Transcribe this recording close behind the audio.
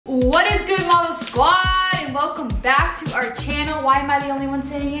What is good, Model Squad? And welcome back to our channel. Why am I the only one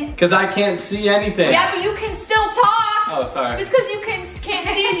saying it? Because I can't see anything. Yeah, but you can still talk. Oh, sorry. It's because you can't see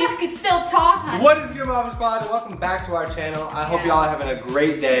and you can still talk, honey. What is good, Model Squad? Welcome back to our channel. I hope y'all are having a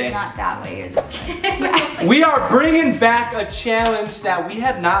great day. You're not that way, you're this way. We are bringing back a challenge that we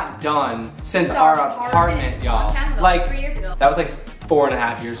have not done since our apartment, y'all. Like 3 years ago. That was like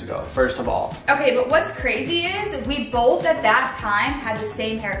 4.5 years ago, first of all. Okay, but what's crazy is we both at that time had the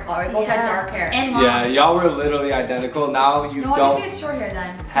same hair color. We both had dark hair. And long. Yeah, y'all were literally identical. Now you don't. No, I think we had short hair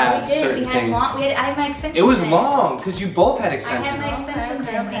then. Have certain things. I had my extensions. It was long, because you both had extensions. I had my extensions.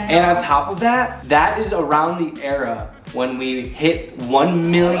 Okay. And on top of that, that is around the era when we hit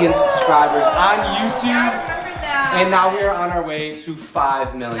 1 million subscribers on YouTube. I remember that. And now we are on our way to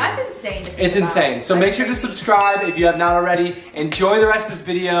 5 million. That's insane. It's insane. So make sure to subscribe if you have not already. Enjoy the rest of this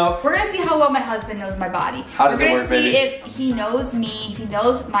video. We're gonna see how well my husband knows my body. How does it work, baby? We're gonna see if he knows me, if he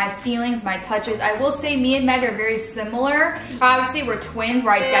knows my feelings, my touches. I will say me and Meg are very similar. Obviously, we're twins.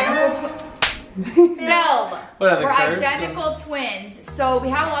 We're identical twins. Bill, we're identical twins, so we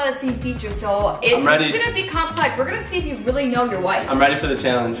have a lot of the same features. So it's gonna be complex. We're gonna see if you really know your wife. I'm ready for the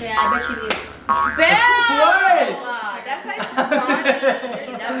challenge. Yeah, I bet you do. Bill! That's like funny.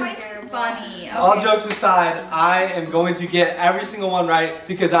 That's like funny. Okay. All jokes aside, I am going to get every single one right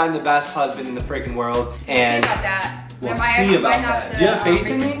because I'm the best husband in the freaking world. And we'll see about that. We'll see about that. Do you have faith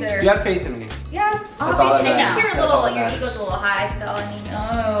in me? You have faith in me. Yeah. That's all that matters. You're a little, your ego's a little high, so I mean,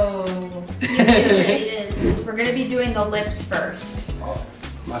 oh. It is. We're gonna be doing the lips first. Oh,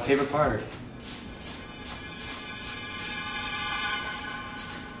 my favorite part.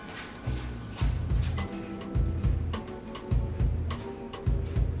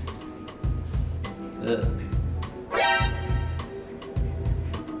 Ugh.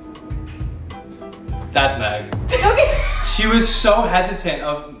 That's Meg. Okay. She was so hesitant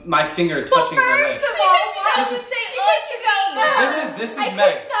of my finger touching her lips. First of all, why did you say This is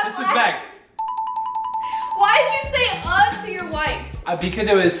Meg. This is Meg. Why did you say to your wife? Because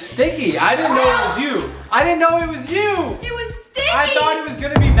it was sticky. I didn't know it was you. I didn't know it was you. It was sticky. I thought it was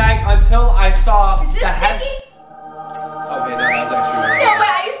gonna be Meg until I saw the head. Okay, no, that was actually right. No, but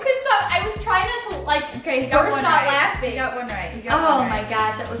I just couldn't stop. I was trying not to Okay, he got one right. laughing. He got one right. Oh my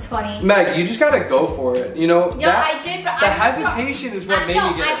gosh, that was funny. Meg, you just gotta go for it. You know. Yeah, I did, but the hesitation is what made me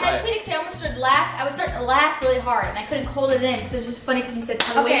get it right. I hesitated because I almost started laugh. I was starting to laugh really hard, and I couldn't hold it in because it was just funny because you said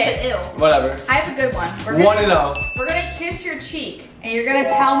ew. Whatever. I have a good one. 1-0. We're gonna kiss your cheek, and you're gonna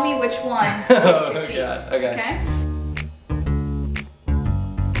tell me which one kissed your cheek. God. Okay.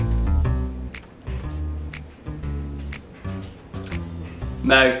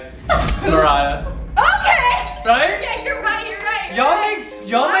 Meg. Mariah. Okay! Right? Yeah, you're right.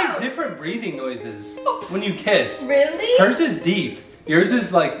 Y'all make different breathing noises when you kiss. Really? Hers is deep. Yours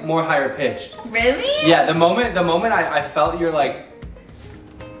is like more higher pitched. Really? Yeah, the moment I felt your like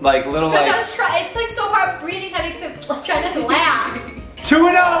little like. I was trying. It's like so hard breathing. I was trying not to laugh.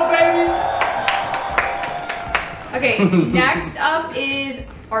 2-0, baby. Okay, next up is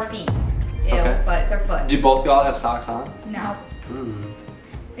our feet. Ew, okay. But it's our foot. Do both y'all have socks on? No. Mm.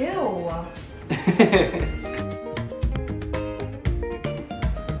 Ew.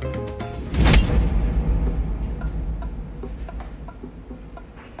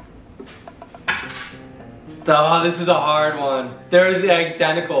 Oh, this is a hard one. They're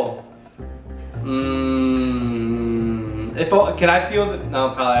identical. Can I feel the,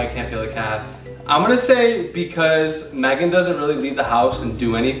 no, probably I can't feel the calf. I'm gonna say because Megan doesn't really leave the house and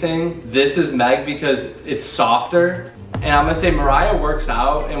do anything, this is Meg because it's softer. And I'm gonna say Mariah works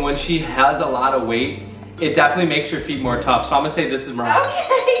out, and when she has a lot of weight, it definitely makes your feet more tough. So I'm gonna say this is Mariah.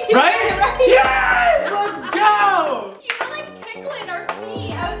 Okay. Right? Yes! Let's go! You were like tickling our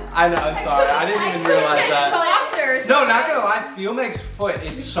feet. I know, I'm sorry. I didn't even realize that. Softer. No, not gonna lie. Feel Meg's foot.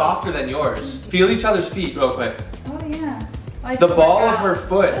 It's softer than yours. Feel each other's feet real quick. Oh yeah. Like the ball of her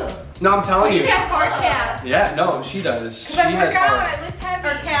foot. Ew. No, I'm telling you. She has hard calves. Yeah, no, she does. Because I work out, I lift heavy.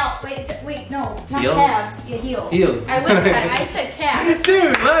 Or calf. Wait, no, not heels? calves. Yeah, heels. Heels. I said calves.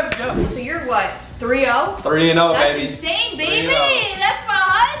 Dude, let's go. So you're what? 3-0? 3-0, baby. That's insane, baby. That's my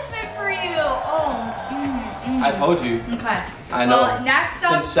husband for you. Oh. I told you. Okay. I know. Well, next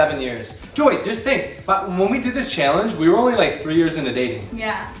up. It's been 7 years. Joy, just think. But when we did this challenge, we were only like 3 years into dating.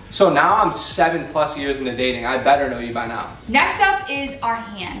 Yeah. So now I'm 7+ years into dating. I better know you by now. Next up is our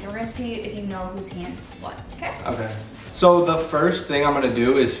hand. We're gonna see if you know whose hand is what. Okay. Okay. So the first thing I'm gonna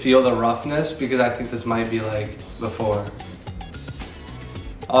do is feel the roughness because I think this might be like before.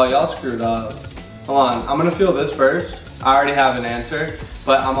 Oh, y'all screwed up. Hold on, I'm gonna feel this first. I already have an answer,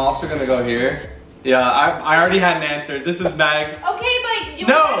 but I'm also gonna go here. Yeah, I already had an answer. This is Meg. Okay, but you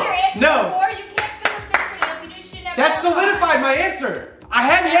No, said your answered No. before. You can't feel the fingernails. You shouldn't have That done solidified my answer. I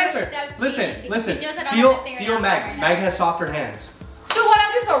had the answer. that was Listen, cheating, listen. because he knows I don't have Feel fingernails Meg. right now. Meg has softer hands. So what?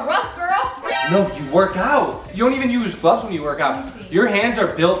 I'm just a rough girl? No, you work out. You don't even use gloves when you work out. Let me see. Your hands are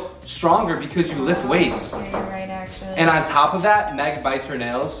built stronger because you lift weights. Yeah, you're right, actually. And on top of that, Meg bites her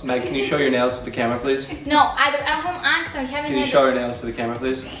nails. Meg, can you show your nails to the camera, please? No, I don't have them on because I haven't Can you had show her nails to the camera,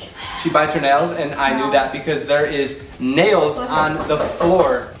 please? She bites her nails, and I knew that because there is nails on the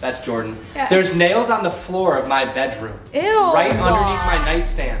floor. That's Jordan. Yeah. There's nails on the floor of my bedroom. Ew. Right underneath my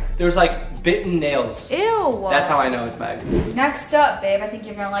nightstand. There's like bitten nails. Ew. That's how I know it's Meg. Next up, babe, I think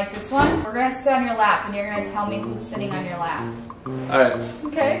you're gonna like this one. We're gonna sit on your lap, and you're gonna tell me who's sitting on your lap. All right,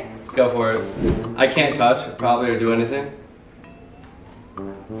 Okay. go for it. I can't touch, probably, or do anything.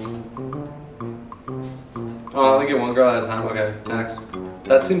 Oh, I'll only get one girl at a time. Okay, next.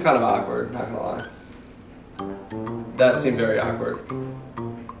 That seemed kind of awkward, not gonna lie. That seemed very awkward.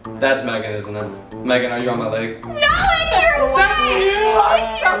 That's Megan, isn't it? Megan, are you on my leg? No, in your way! That's you! I'm In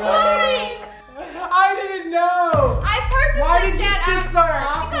your way! I didn't know! I purposely Why did you sat sit out so front,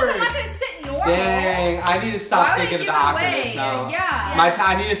 awkward? because I'm not gonna sit normal. Dang, I need to stop Why would thinking you of the give it awkwardness away? now. Yeah.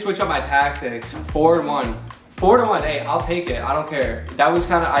 I need to switch up my tactics. 4-1. 4-1, hey, I'll take it, I don't care. That was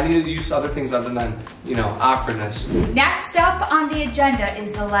kind of, I needed to use other things other than, you know, awkwardness. Next up on the agenda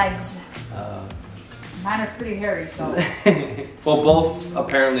is the legs. Mine are pretty hairy, so. Well,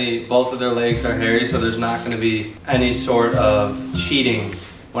 apparently both of their legs are hairy, so there's not gonna be any sort of cheating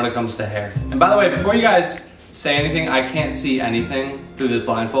when it comes to hair. And by the way, before you guys say anything, I can't see anything through this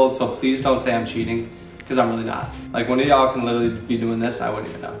blindfold, so please don't say I'm cheating, because I'm really not. Like, one of y'all can literally be doing this, I wouldn't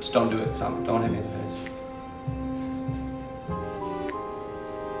even know. Just don't do it, because don't hit me in the face.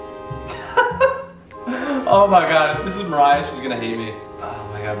 Oh my god, if this is Mariah, she's gonna hate me. Oh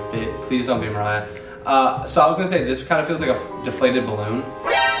my god, please don't be Mariah. So I was gonna say, this kind of feels like a deflated balloon.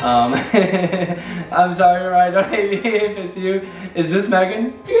 I'm sorry, Mariah, don't hate me if it's you. Is this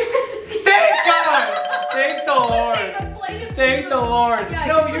Megan? Thank God! Thank the Lord. Thank the Lord. Yeah,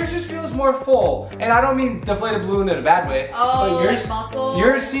 no, yours just feels more full. And I don't mean deflated balloon in a bad way. Oh, but yours, like muscle?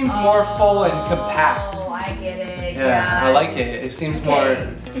 Yours seems more full and compact. Oh, I get it. Yeah, I like it. It seems more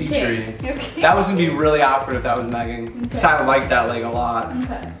featurey. Okay. That was gonna be really awkward if that was Megan. Because I like that leg a lot.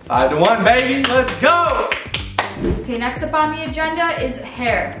 Okay. 5-1, baby. Let's go. Okay, next up on the agenda is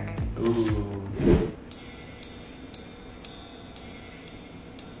hair. Ooh.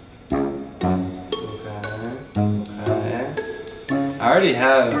 Okay. I already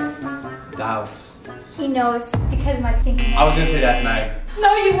have doubts. He knows because my fingernails. I was gonna say that's Meg.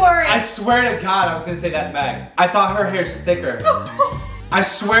 No, you weren't. I swear to God, I was gonna say that's Meg. I thought her hair's thicker. I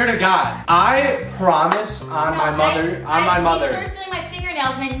swear to God. I promise on my mother. He mother. started feeling my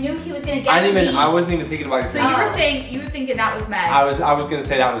fingernails and I knew he was gonna get I wasn't even thinking about it. So you were saying, you were thinking that was Meg. I was gonna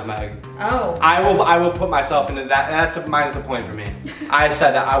say that was Meg. Oh. I will put myself into that. That's a minus a point for me. I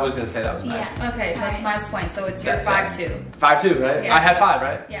said that I was gonna say that was Meg. Yeah. Okay, so that's Nice. my point. So it's your Yeah. 5-2. 5-2, right? Yeah. I had 5,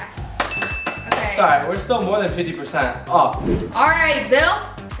 right? Yeah. Okay. It's alright, we're still more than 50% up. All right, Bill.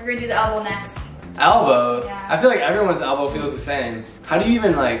 We're gonna do the elbow next. Elbow? Yeah. I feel like everyone's elbow feels the same. How do you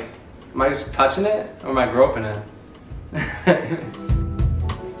even like, am I just touching it or am I groping it?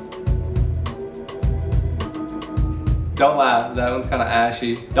 Don't laugh, that one's kind of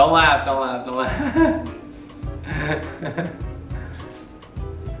ashy. Don't laugh, don't laugh, don't laugh.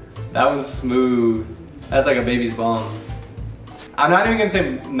 That one's smooth. That's like a baby's bum. I'm not even gonna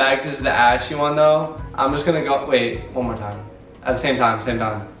say Meg is the ashy one though. I'm just gonna go, wait, one more time. At the same time, same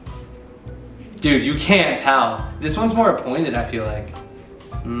time. Dude, you can't tell. This one's more pointed, I feel like.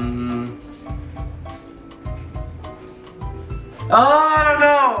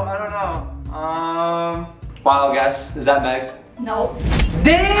 Oh, I don't know. Wild guess, is that Meg? Nope.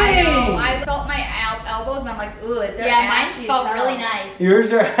 Dang! I know. I felt my elbows and I'm like, ooh, they're Yeah, ashy mine felt as hell. really nice.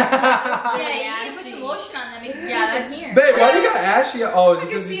 Yours are. Yeah, you need to put ashy. some lotion on them. Yeah, that's here. Babe, why you got ashy? Oh, is I it can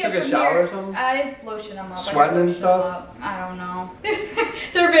because see you took it a from shower here. or something? I lotion them up. Sweating and stuff? I don't know.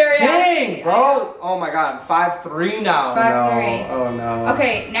 They're very Dang, ashy. bro. Oh my God, 5-3 now. 5-3. No. Oh no.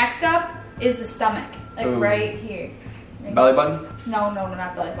 Okay, next up is the stomach. Like Ooh. right here. Belly button? No,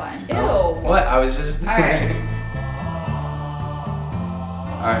 not belly button. Ew. Oh. What? I was just. Alright.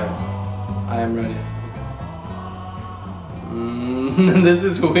 Alright. I am ready. This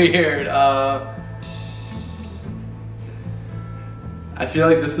is weird. I feel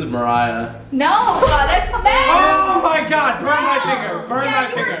like this is Mariah. No, that's bad. Oh my God! Burn my No. finger! Burn Yeah, my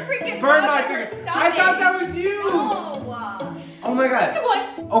you were finger! freaking Burn my rubbing her finger! I stomach. thought that was you! No. Oh my God!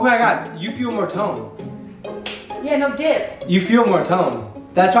 Oh my God! You feel more tone. Yeah, no dip. You feel more tone.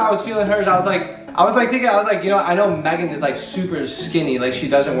 That's why I was feeling hers. I was like, I was like, you know, I know Megan is like super skinny, like she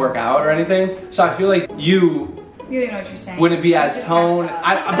doesn't work out or anything. So I feel like you don't know what you're saying. Wouldn't be as toned. But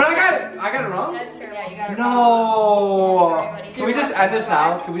I got it wrong? That's terrible. Yeah, you got it no. wrong. Sorry, can we just end this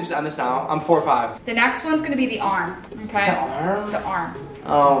now? Can we just end this now? I'm 4-5. The next one's gonna be the arm, okay? The arm? The arm.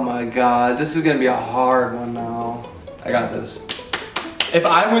 Oh my God, this is gonna be a hard one now. I got this. If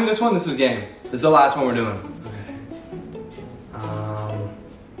I win this one, this is game. This is the last one we're doing.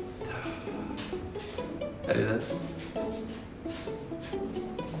 I do this.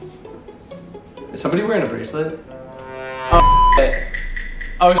 Is somebody wearing a bracelet? Oh, shit.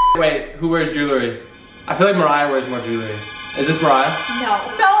 Oh, shit. Wait, who wears jewelry? I feel like Mariah wears more jewelry. Is this Mariah? No.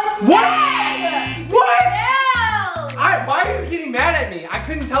 No, it's what? Meg. What? No. Why are you getting mad at me? I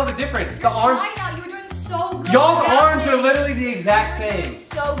couldn't tell the difference. The arms. I know, you were doing so good. Y'all's arms are literally the exact same.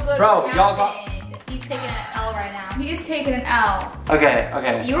 So good. Bro, y'all's arms. He's taking an L right now. He is taking an L. Okay.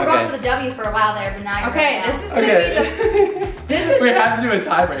 You were going for the W for a while there, but now you're okay, going this is gonna be the. This is. We have to do a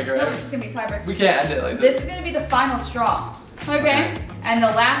tiebreaker, No, right? this is gonna be a tiebreaker. We can't end it like this. This is gonna be the final straw. Okay? And the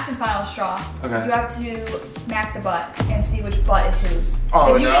last and final straw. Okay. You have to smack the butt and see which butt is whose.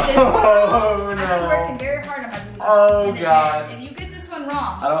 Oh, if you no. get this one wrong, Oh, I've no. been working very hard on my booty. Oh, God. If you get this one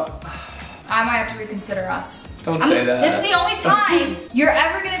wrong, I might have to reconsider us. don't say that. This is the only time you're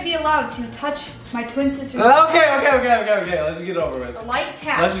ever gonna be allowed to touch my twin sister's Okay. Let's just get it over with. A light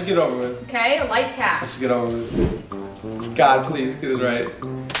tap. Let's just get over with. Okay, a light tap. Let's just get over with. God, please get this right.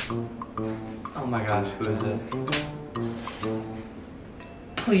 Oh my gosh, who is it?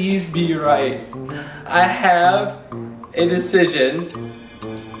 Please be right. I have a decision.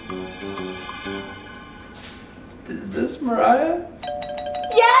 Is this Mariah?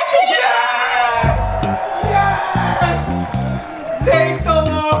 Yes, it is! Yes! Thank the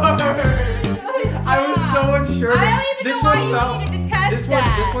Lord! I was so unsure. I don't even know why you needed to test that.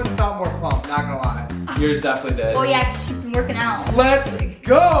 This one felt more plump, not gonna lie. Yours definitely did. Well, yeah, 'cause she's been working out. Let's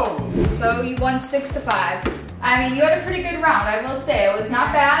go! So you won 6-5. I mean, you had a pretty good round, I will say. It was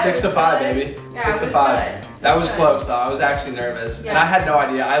not bad. 6-5, baby. Yeah, 6-5. Good. That was close though. I was actually nervous. Yeah. And I had no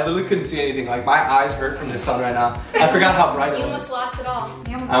idea. I literally couldn't see anything. Like my eyes hurt from the sun right now. I forgot how bright it You was. almost lost it all.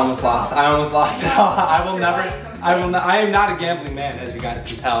 I almost lost. I almost lost it all. I will never. I am not a gambling man, as you guys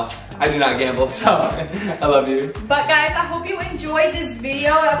can tell. I do not gamble, so I love you. But guys, I hope you enjoyed this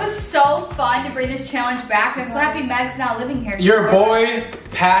video. That was so fun to bring this challenge back. I'm so happy Meg's not living here. Your boy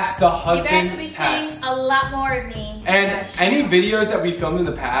passed the husband You guys will be test. seeing a lot more of me. And Yes. any videos that we filmed in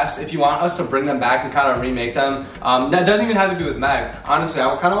the past, if you want us to bring them back and kind of remake them, that doesn't even have to be with Meg. Honestly,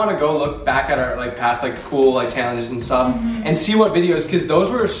 I kind of want to go look back at our past cool challenges and stuff and see what videos, because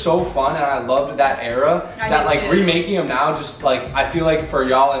those were so fun and I loved that era. I did too. Remaking them now, just I feel like for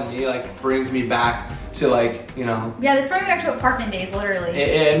y'all and me, brings me back to you know. Yeah, this brought me back to apartment days, literally.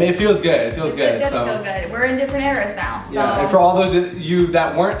 It feels good. It feels good. It does feel good. We're in different eras now. So. Yeah, and for all those of you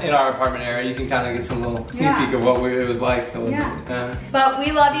that weren't in our apartment area, you can kind of get some little sneak peek of what it was like. Yeah. But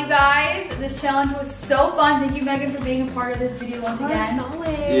we love you guys. This challenge was so fun. Thank you, Megan, for being a part of this video once again. As always.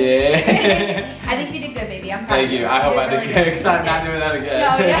 Yeah. I think you did good, baby. I'm proud of Thank you. I hope I did good, because I'm not doing that again.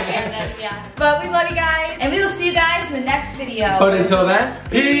 No, yeah. But we love you guys, and we will see you guys in the next video. But until then,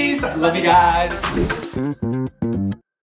 peace. Love you guys.